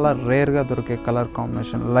చూసినట్లయితే చాలా రేర్ గా దొరికే కలర్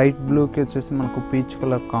కాంబినేషన్. లైట్ బ్లూ కి వచ్చేసి మనకు పీచ్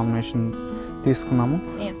కలర్ కాంబినేషన్ తీసుకున్నాము.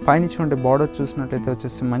 పైనుంచి ఉండే బార్డర్ చూసినట్లయితే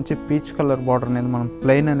వచ్చేసి మంచి పీచ్ కలర్ బార్డర్ అనేది మనం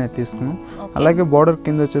ప్లెయిన్ అనేది తీసుకున్నాం. అలాగే బార్డర్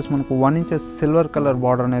కింద వచ్చేసి మనకు 1 ఇంచ్ సిల్వర్ కలర్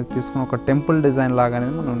బార్డర్ అనేది తీసుకున్నాం. ఒక టెంపుల్ డిజైన్ లాగా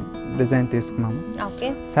అనేది మనం డిజైన్ తీసుకున్నాము.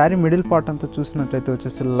 శారీ మిడిల్ పార్ట్ అంతా చూసినట్లయితే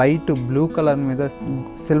వచ్చేసి లైట్ బ్లూ కలర్ మీద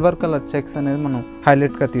సిల్వర్ కలర్ చెక్స్ అనేది మనం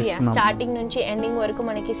హైలైట్ గా తీసుకున్నాం. స్టార్టింగ్ నుంచి ఎండింగ్ వరకు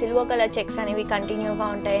మనకి సిల్వర్ కలర్ చెక్స్ అనేవి కంటిన్యూగా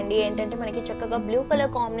ఉంటాయండి. ఏంటంటే మనకి చక్కగా బ్లూ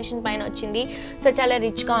కలర్ కాంబినేషన్ పైన వచ్చింది. సో చాలా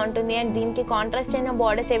రిచ్ గా ఉంటుంది. అండ్ దీనికి కాంట్రాస్ట్ అయిన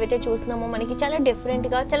బార్డర్స్ ఏవైతే చూస్తున్నామో మనకి చాలా డిఫరెంట్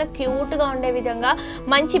గా చాలా క్యూట్ గా ఉండే విధంగా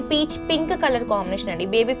మంచి పీచ్ పింక్ కలర్ కాంబినేషన్ అండి.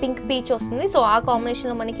 బేబీ పింక్ పీచ్ వస్తుంది. సో ఆ కాంబినేషన్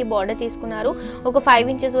లో మనకి బార్డర్ తీసుకున్నారు. ఒక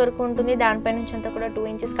 5 ఇంచెస్ వరకు ఉంటుంది. దానిపై నుంచి అంతా కూడా 2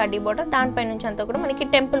 ఇంచెస్ కడ్డీ బార్డర్, దానిపై నుంచి అంతా కూడా మనకి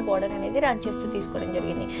టెంపుల్ బార్డర్ అనేది రన్ చేస్తూ తీసుకోవడం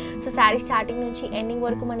జరిగింది. సో శారీ స్టార్టింగ్ నుంచి ఎండింగ్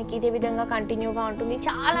వరకు మనకి ఇదే విధంగా కంటిన్యూగా ఉంటుంది.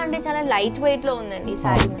 చాలా అంటే చాలా లైట్ వెయిట్ లో ఉందండి ఈ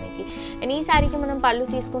శారీ మనకి. అండ్ ఈ శారీకి మనం పళ్ళు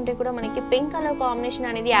తీసుకుంటే కూడా మనకి పింక్ కలర్ కాంబినేషన్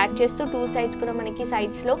అనేది యాడ్ చేస్తూ 2 సైడ్స్ కూడా మనకి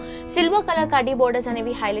సైడ్స్ లో సిల్వర్ కలర్ కడ్డీ బోర్డర్స్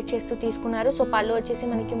అనేవి హైలైట్ చేస్తూ తీసుకున్నారు. సో పళ్ళు వచ్చేసి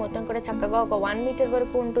మనకి మొత్తం కూడా చక్కగా ఒక 1 మీటర్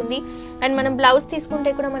వరకు ఉంటుంది. అండ్ మనం బ్లౌజ్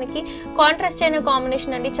తీసుకుంటే కూడా మనకి కాంట్రాస్ట్ అయిన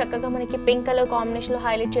కాంబినేషన్ అండి. చక్కగా మనకి పింక్ కలర్ కాంబినేషన్ లో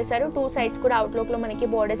హైలైట్ చేశారు. 2 సైడ్స్ కూడా అవుట్లుక్ లో మనకి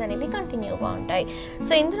బోర్డర్స్ అనేవి కంటిన్యూగా ఉంటాయి.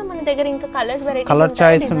 సో ఇందులో మన దగ్గర ఇంకా కలర్స్ వెరైటీస్ కలర్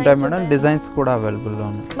చాయిస్ ఉంటాయి మేడం. డిజైన్స్ కూడా అవైలబుల్ లో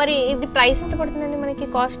ఉన్నాయి. మరి ఇది ప్రైస్ ఎంత పడుతుందండి మనకి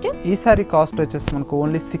కాస్ట్? ఈ సారీ కాస్ట్ వచ్చేసి మనకు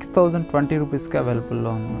ఓన్లీ 6020 రూపీస్ కి అవైలబుల్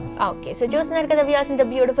లో ఉంది. ఓకే, సో చూస్తున్నారు కదా వ్యూయర్స్, ఇంత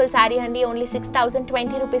బ్యూటిఫుల్ సారీ అండి. ఓన్లీ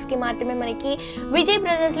 6020 రూపీస్ కి మాత్రమే మనకి విజయ్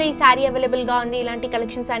బ్రదర్స్ లో ఈ సారీ అవైలబుల్ గా ఉంది. ఇలాంటి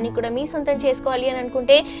కలెక్షన్స్ అన్ని కూడా మీ సొంతం చేసుకోవాలి అని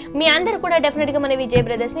అనుకుంటే మీ అందరూ కూడా డెఫినెట్ గా మన విజయ్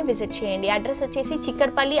బ్రదర్స్ ని విజిట్ చేయండి. అడ్రస్ వచ్చేసి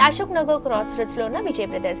చిక్కడపల్లి అశోక్ నగర్ క్రాస్ రోడ్స్ లో ఉన్న విజయ్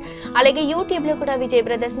బ్రదర్స్. అలాగే యూట్యూబ్ లో కూడా విజయ్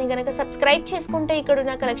బ్రదర్స్ ని కనుక సబ్స్క్రైబ్ చేసుకుంటే ఇక్కడ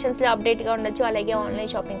ఉన్న కలెక్షన్స్ లో అప్డేట్ గా ఉండొచ్చు. అలాగే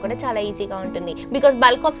ఆన్లైన్ షాపింగ్ కూడా చాలా ఈజీగా ఉంటుంది. Because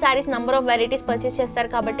bulk of saris number of varieties purchase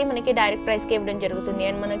చేస్తారు కాబట్టి మనకి డైరెక్ట్ ప్రైస్ కి ఇవ్వడం జరుగుతుంది.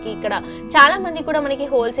 అండ్ మనకి ఇక్కడ చాలా మంది కూడా మనకి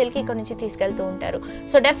హోల్సేల్ కి ఇక్కడ నుంచి తీసుకెళ్తూ ఉంటారు.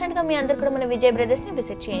 సో డెఫినెట్ గా మీ అందరూ కూడా మన విజయ్ బ్రదర్స్ ని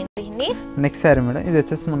విజిట్ చేయండి. నెక్స్ట్ సారీ మేడం, ఇది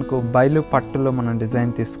వచ్చేసి మనకు బైలు పట్టులో మనం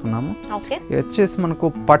డిజైన్ తీసుకున్నాము. ఇది వచ్చేసి మనకు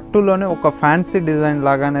పట్టులోనే ఒక ఫ్యాన్సీ డిజైన్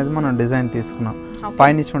లాగా అనేది మనం డిజైన్ తీసుకున్నాం.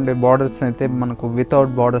 పైనుంచి ఉండే బార్డర్స్ అయితే మనకు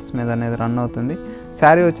వితౌట్ బార్డర్స్ మీద అనేది రన్ అవుతుంది.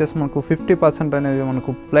 శారీ వచ్చేసి మనకు 50% అనేది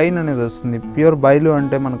మనకు ప్లెయిన్ అనేది వస్తుంది. ప్యూర్ బైలు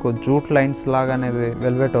అంటే మనకు జూట్ లైన్స్ లాగా అనేది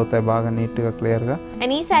వెల్వెట్ అవుతాయి బాగా నీట్ గా క్లియర్ గా.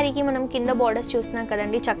 అండ్ ఈ శారీకి మనం కింద బార్డర్స్ చూస్తున్నాం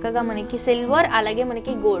కదండి, చక్కగా మనకి సిల్వర్ అలాగే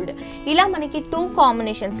మనకి గోల్డ్ ఇలా మనకి 2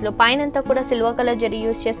 కాంబినేషన్స్ లో పైనంతా కూడా సిల్వర్ కలర్ జరీ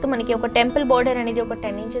యూస్ చేస్తూ మనకి ఒక టెంపుల్ బార్డర్ అనేది ఒక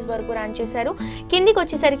 10 ఇంచెస్ వరకు రన్ చేశారు. కిందికి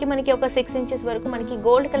వచ్చేసరికి మనకి ఒక 6 ఇంచెస్ వరకు మనకి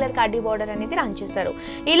గోల్డ్ కలర్ కడ్డీ బార్డర్ అనేది రన్ చేశారు.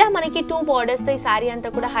 ఇలా మనకి 2 బార్డర్స్ తో ఈ శారీ అంతా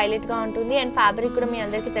కూడా హైలైట్ గా ఉంటుంది. అండ్ ఫ్యాబ్రిక్ కూడా మీ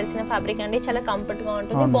అందరికీ తెలిసిన ఫ్యాబ్రిక్ అండి, చాలా కంఫర్ట్ గా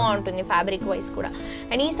ఉంటుంది, బాగుంటుంది ఫ్యాబ్రిక్ వైస్ కూడా.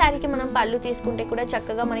 అండ్ ఈ శారీకి మనం పళ్ళు తీసుకుంటే కూడా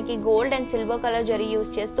చక్కగా మనకి gold and silver colour zari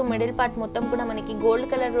use చేస్తూ మిడిల్ పార్ట్ మొత్తం కూడా మనకి గోల్డ్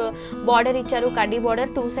కలర్ బార్డర్ ఇచ్చారు, కడ్డీ బార్డర్.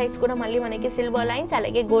 2 సైడ్స్ కూడా మళ్ళీ మనకి సిల్వర్ లైన్స్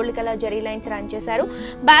అలాగే gold colour zari lines run చేశారు.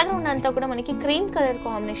 బ్యాక్గ్రౌండ్ అంతా కూడా మనకి క్రీమ్ కలర్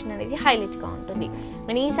కాంబినేషన్ అనేది హైలైట్ గా ఉంటుంది.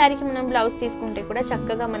 అండ్ ఈ శారీకి మనం బ్లౌజ్ తీసుకుంటే కూడా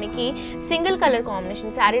చక్కగా మనకి సింగిల్ కలర్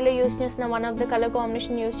కాంబినేషన్ శారీలో యూస్ చేసిన one of the colour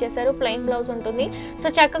combination use చేశారు. ప్లెయిన్ బ్లౌజ్ ఉంటుంది. సో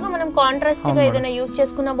చక్కగా మనం కాంట్రాస్ట్ గా ఏదైనా యూస్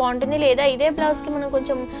చేసుకున్నా బాగుంటుంది, లేదా ఇదే బ్లౌజ్ కి మనం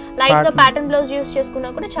కొంచెం లైట్ గా ప్యాటర్న్ బ్లౌజ్ యూస్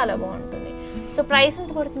చేసుకున్నా కూడా చాలా బాగుంటుంది. సో ప్రైస్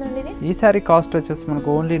ఎంత పడుతుందండి ఇది? ఈ సారీ కాస్ట్ వచ్చేసి మనకు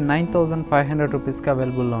ఓన్లీ 9500 రూపీస్ కి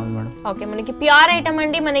అవైలబుల్ లో ఉంది మేడం. ఓకే, మనకి ప్యూర్ ఐటమ్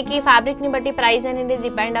అండి. మనకి ఫ్యాబ్రిక్ ని బట్టి ప్రైస్ అనేది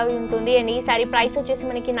డిపెండ్ అయి ఉంటుంది. అండ్ ఈ సారీ ప్రైస్ వచ్చేసి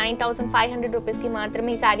మనకి 9500 రూపీస్ కి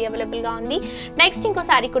మాత్రమే ఈ సారీ అవైలబుల్ గా ఉంది. నెక్స్ట్ ఇంకో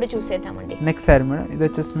సారీ కూడా చూసేద్దామండి. నెక్స్ట్ సారీ మేడం, ఇది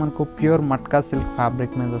వచ్చేసి మనకు ప్యూర్ మట్కా సిల్క్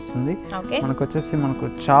ఫ్యాబ్రిక్ మీద వస్తుంది. మనకు వచ్చేసి మనకు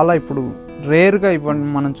చాలా ఇప్పుడు రేర్గా ఇవ్వండి.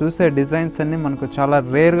 మనం చూసే డిజైన్స్ అన్ని మనకు చాలా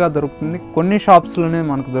రేర్గా దొరుకుతుంది, కొన్ని షాప్స్లోనే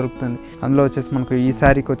మనకు దొరుకుతుంది. అందులో వచ్చేసి మనకు ఈ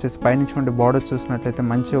శారీకి వచ్చేసి పైనుంచి బార్డర్ చూసినట్లయితే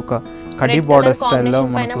మంచి ఒక కడ్డీ బార్డర్ స్టైల్లో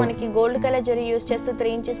మనకి గోల్డ్ కలర్ జరీ యూస్ చేస్తూ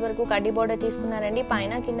 3 ఇంచెస్ వరకు కడ్డీ బార్డర్ తీసుకున్నారండి.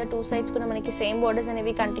 పైన కింద 2 సైడ్స్ కూడా మనకి సేమ్ బార్డర్స్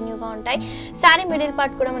అనేవి కంటిన్యూగా ఉంటాయి. శారీ మిడిల్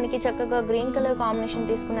పార్ట్ కూడా మనకి చక్కగా గ్రీన్ కలర్ కాంబినేషన్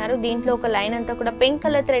తీసుకున్నారు. దీంట్లో ఒక లైన్ అంతా కూడా pink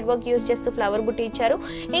colour thread work use చేస్తూ ఫ్లవర్ బుట్టి ఇచ్చారు.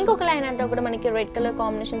 ఇంకొక లైన్ అంతా కూడా మనకి red colour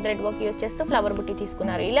combination thread work use చేస్తూ ఫ్లవర్ బుట్టి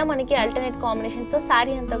తీసుకున్నారు. ఇలా మనకి ఆల్టర్నేట్ కాంబినేషన్ తో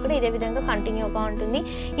శారీ అంతా కూడా ఇదే విధంగా కంటిన్యూగా ఉంటుంది.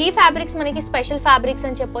 ఈ ఫ్యాబ్రిక్స్ మనకి స్పెషల్ ఫ్యాబ్రిక్స్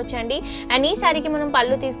అని చెప్పొచ్చండి. అండ్ ఈ శారీకి మనం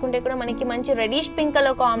పళ్ళు తీసుకుంటే కూడా మనకి మంచి రెడిష్ పింక్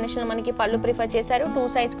కలర్ కాంబినేషన్ మనకి పళ్ళు ప్రిఫర్ చేశారు. 2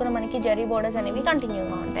 సైడ్స్ కూడా మనకి జరీ బోర్డర్స్ అనేవి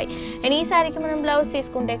కంటిన్యూగా ఉంటాయి. అండ్ ఈ శారీకి మనం బ్లౌజ్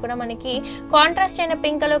తీసుకుంటే కూడా మనకి కాంట్రాస్ట్ అయిన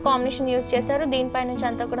పింక్ కలర్ కాంబినేషన్ యూస్ చేశారు. దీనిపై నుంచి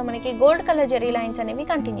అంతా కూడా మనకి గోల్డ్ కలర్ జరీ లైన్స్ అనేవి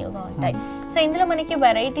కంటిన్యూగా ఉంటాయి. సో ఇందులో మనకి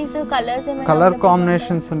వెరైటీస్ కలర్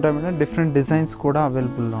కాంబినేషన్స్ ఉంటాయి మేడం, డిఫరెంట్ డిజైన్స్ కూడా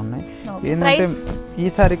అవైలబుల్ లో ఉన్నాయి. ఏంటంటే ఈ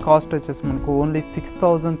సారీ కాస్ట్ వచ్చేసి మనకు ఓన్లీ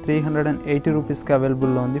 6380 రూపీస్ కి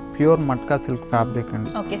అవైలబుల్ లో ఉంది. ప్యూర్ మట్కా సిల్క్ ఫ్యాబ్రిక్ అండి.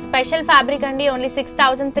 ఓకే, స్పెషల్ ఫ్యాబ్రిక్ అండి. ఓన్లీ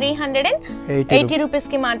 6380 రూపీస్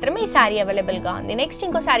కి మాత్రమే ఈ సారీ అవైలబుల్ గా ఉంది. నెక్స్ట్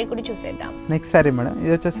ఇంకో సారీ కూడా చూసేద్దాం. నెక్స్ట్ సారీ మేడం,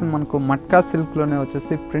 ఇది వచ్చేసి మనకు మట్కా సిల్క్ లోనే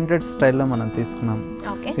వచ్చేసి ప్రింటెడ్ స్టైల్లో మనం తీసుకున్నాం.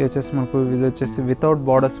 ఇది వచ్చేసి మనకు ఇది వచ్చేసి వితౌట్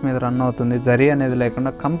బార్డర్స్ మీద రన్ అవుతుంది, జరీ అనేది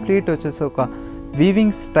లేకుండా కంప్లీట్ వచ్చేసి ఒక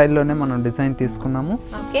వీవింగ్ స్టైల్లోనే మనం డిజైన్ తీసుకున్నాము.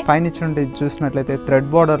 పైనుంచి చూసినట్లయితే థ్రెడ్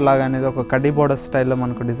బార్డర్ లాగా అనేది ఒక కడ్డీ బార్డర్ స్టైల్లో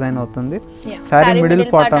మనకు డిజైన్ అవుతుంది. సారీ మిడిల్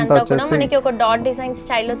పార్ట్ అంతా వచ్చేసి మనకి ఒక డాట్ డిజైన్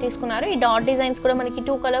స్టైల్లో తీసుకున్నారు. ఈ డాట్ డిజైన్స్ కూడా మనకి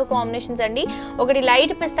 2 కలర్ కాంబినేషన్స్ అండి. ఒకటి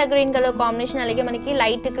లైట్ పిస్తా గ్రీన్ కలర్ కాంబినేషన్, అలాగే మనకి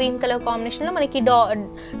లైట్ క్రీమ్ కలర్ కాంబినేషన్ లో మనకి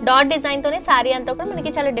డాట్ డిజైన్ తోనే సారీ అంతా కూడా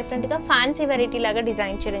మనకి చాలా డిఫరెంట్ గా ఫ్యాన్సీ వెరైటీ లాగా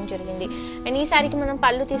డిజైన్ చేయడం జరిగింది. అండ్ ఈ సారీకి మనం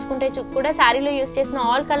పళ్ళు తీసుకుంటే కూడా సారీలో యూస్ చేసిన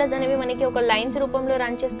ఆల్ కలర్స్ అనేవి మనకి ఒక లైన్స్ రూపంలో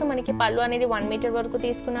రన్ చేస్తూ మనకి పళ్ళు అనేది 1 మీటర్ వరకు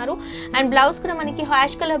తీసుకున్నారు. అండ్ బ్లౌజ్ కూడా మనకి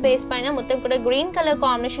హ్యాష్ కలర్ బేస్ పైన మొత్తం కూడా గ్రీన్ కలర్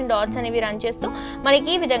కాంబినేషన్ డాట్స్ అనేవి రన్ చేస్తూ మనకి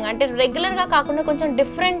ఈ విధంగా అంటే రెగ్యులర్ గా కాకుండా కొంచెం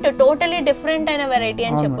డిఫరెంట్, టోటలీ డిఫరెంట్ అయిన వెరైటీ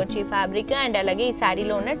అని చెప్పొచ్చు ఈ ఫ్యాబ్రిక్ అండ్ అలాగే ఈ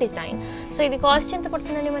సారీలో ఉన్న డిజైన్. సో ఇది కాస్ట్ ఎంత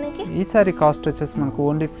పడుతుందండి మనకి? ఈ సారీ కాస్ట్ వచ్చేసి మనకు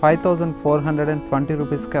ఓన్లీ 5420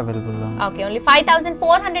 రూపీస్ కి అవైలబుల్ ఉంది. ఓకే, ఓన్లీ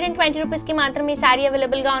 5420 రూపీస్ కి మాత్రం ఈ సారీ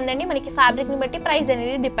అవైలబుల్ గా ఉందండి. మనకి ఫ్యాబ్రిక్ ని బట్టి ప్రైస్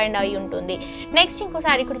అనేది డిపెండ్ అయి ఉంటుంది. నెక్స్ట్ ఇంకో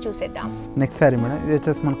సారీ కూడా చూసేద్దాం. నెక్స్ట్ సారీ మేడం, ఇది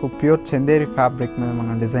వచ్చేసి మనకు ప్యూర్ చందేరి ఫ్యాబ్రిక్ మీద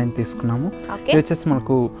మనం డిజైన్ తీసుకున్నాము. ఇది వచ్చేసి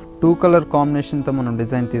మనకు 2 కలర్ కాంబినేషన్ తో మనం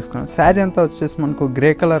డిజైన్ తీసుకున్నాం. శారీ అంతా వచ్చేసి మనకు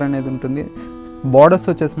గ్రే కలర్ అనేది ఉంటుంది. బార్డర్స్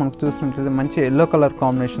వచ్చేసి మనకు చూసినట్లయితే మంచి ఎల్లో కలర్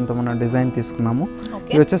కాంబినేషన్ తో మనం డిజైన్ తీసుకున్నాము.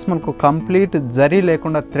 ఇది వచ్చేసి మనకు కంప్లీట్ జరీ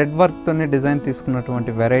లేకుండా థ్రెడ్ వర్క్ తోనే డిజైన్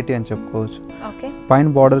తీసుకున్నటువంటి వెరైటీ అని చెప్పుకోవచ్చు. పైన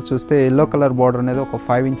బార్డర్ చూస్తే ఎల్లో కలర్ బార్డర్ అనేది ఒక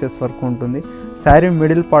 5 ఇంచెస్ వరకు ఉంటుంది. శారీ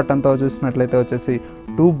మిడిల్ పార్ట్ అంతా చూసినట్లయితే వచ్చేసి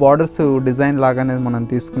 2 బార్డర్స్ డిజైన్ లాగానే మనం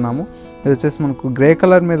తీసుకున్నాము. ఇది వచ్చేసి మనకు గ్రే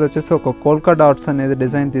కలర్ మీద వచ్చేసి ఒక కోల్కా డాట్స్ అనేది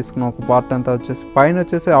డిజైన్ తీసుకున్నాం. ఒక పార్ట్ అంతా వచ్చేసి పైన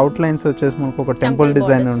వచ్చేసి అవుట్ లైన్స్ వచ్చేసి మనకు ఒక టెంపుల్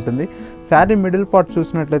డిజైన్ ఉంటుంది. శారీ మిడిల్ పార్ట్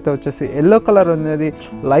చూసినట్లయితే వచ్చేసి ఎల్లో కలర్ అనేది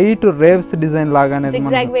లైట్ రేవ్స్ డిజైన్ లాగానే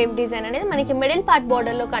జిగ్జాగ్ వేవ్ డిజైన్ అనేది మనకి మిడిల్ పార్ట్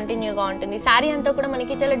బార్డర్ లో కంటిన్యూగా ఉంటుంది. శారీ అంతా కూడా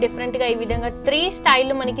మనకి చాలా డిఫరెంట్ గా ఈ విధంగా 3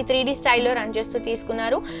 స్టైల్ మనకి 3D స్టైల్లో రన్ చేస్తూ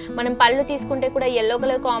తీసుకున్నారు. మనం పళ్ళు తీసుకుంటే కూడా ఎల్లో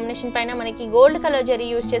కలర్ కాంబినేషన్ పైన మనకి గోల్డ్ కలర్ జరీ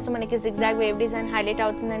యూస్ చేస్తూ మనకి జిగ్జాగ్ వేవ్ డిజైన్ హైలైట్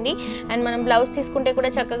అవుతుందండి. అండ్ మనం బ్లౌజ్ తీసుకుంటే కూడా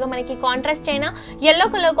చక్కగా మనకి కాంట్రాస్ట్ అయిన ఎల్లో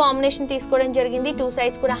కలర్ కాంబినేషన్ తీసుకోవడం జరిగింది. 2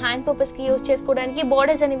 సైడ్స్ కూడా హ్యాండ్ పర్పస్ కి యూస్ చేసుకోవడానికి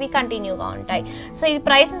బోర్డర్స్ అనేవి కంటిన్యూగా ఉంటాయి. సో ఈ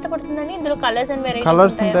ప్రైస్ ఎంత పడుతుందండి? ఇందులో కలర్స్ అండ్ వెరైటీస్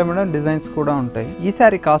కలర్స్ ఉంటాయి మేడం, డిజైన్స్ కూడా ఉంటాయి. ఈ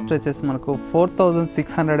సారీ కాస్ట్ వచ్చేసి మనకు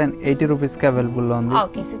 4680 రూపీస్ కి అవైలబుల్ లో ఉంది.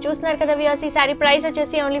 ఓకే, సో చూస్తున్నారు కదా వ్యూయర్స్, ఈ సారీ ప్రైస్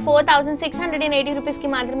వచ్చేసి ఓన్లీ 4680 రూపీస్ కి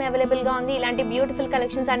మాత్రమే అవైలబుల్ గా ఉంది. ఇలాంటి బ్యూటిఫుల్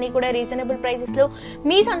కలెక్షన్స్ అన్ని కూడా రీజనబుల్ ప్రైసెస్ లో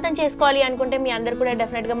మీ సొంతం చేసుకోవాలి అనుకుంటే మీ అందరూ కూడా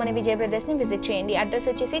డెఫినెట్ గా మన విజయ్ బ్రదర్స్ ని విజిట్ చేయండి. అడ్రస్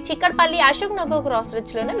వచ్చేసి చిక్కడపల్లి అశోక్ నగర్ క్రాస్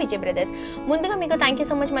రోడ్స్ లోనే విజయ్ బ్రదర్స్. ముందుగా మీకు thank you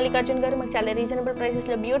so much Mallikarjun గారు, మాకు చాలా రీజనబుల్ ప్రైసెస్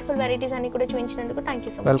లో బ్యూటిఫుల్ వెరైటీస్ అన్ని కూడా చూపించినందుకు thank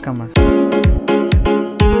you so much. Welcome.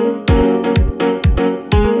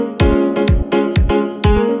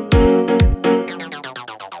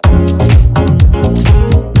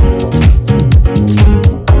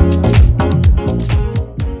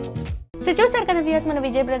 చూసారు కదా వ్యూయర్స్, మన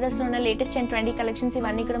విజయ్ బ్రదర్స్ లో ఉన్న లేటెస్ట్ అండ్ ట్రెండీ కలెక్షన్స్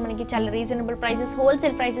ఇవన్నీ కూడా మనకి చాలా రీజనబుల్ ప్రైసెస్,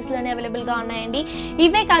 హోల్సేల్ ప్రైసెస్ లోనే అవైలబుల్ గా ఉన్నాయండి.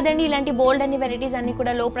 ఇవే కాదండి, ఇలాంటి బోల్డ్ అన్ని వెరైటీస్ అన్ని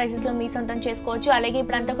కూడా లో ప్రైసెస్ లో మీ సొంతం చేసుకోవచ్చు. అలాగే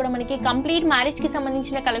ఇప్పుడంతా కూడా మనకి కంప్లీట్ మ్యారేజ్ కి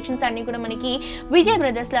సంబంధించిన కలెక్షన్స్ అన్ని కూడా మనకి విజయ్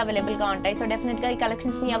బ్రదర్స్ లో అవైలబుల్ గా ఉంటాయి. సో డెఫినెట్ గా ఈ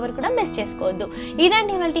కలెక్షన్స్ ని ఎవరు కూడా మిస్ చేసుకోవద్దు.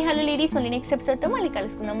 ఇదండి ఇవాల్టి హలో లేడీస్, మళ్ళీ నెక్స్ట్ ఎపిసోడ్ తో మళ్ళీ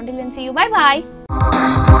కలుసుకుందాం. Until then see you, by by.